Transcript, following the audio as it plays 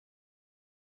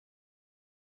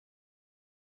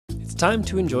It's time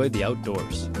to enjoy the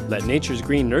outdoors. Let Nature's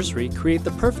Green Nursery create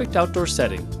the perfect outdoor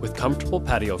setting with comfortable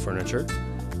patio furniture,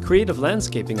 creative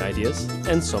landscaping ideas,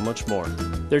 and so much more.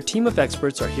 Their team of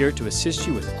experts are here to assist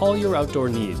you with all your outdoor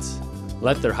needs.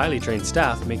 Let their highly trained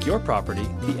staff make your property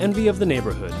the envy of the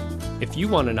neighborhood. If you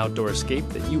want an outdoor escape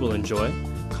that you will enjoy,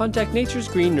 contact Nature's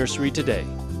Green Nursery today.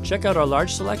 Check out our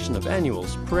large selection of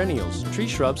annuals, perennials, tree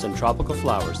shrubs, and tropical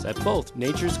flowers at both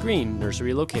Nature's Green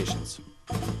Nursery locations.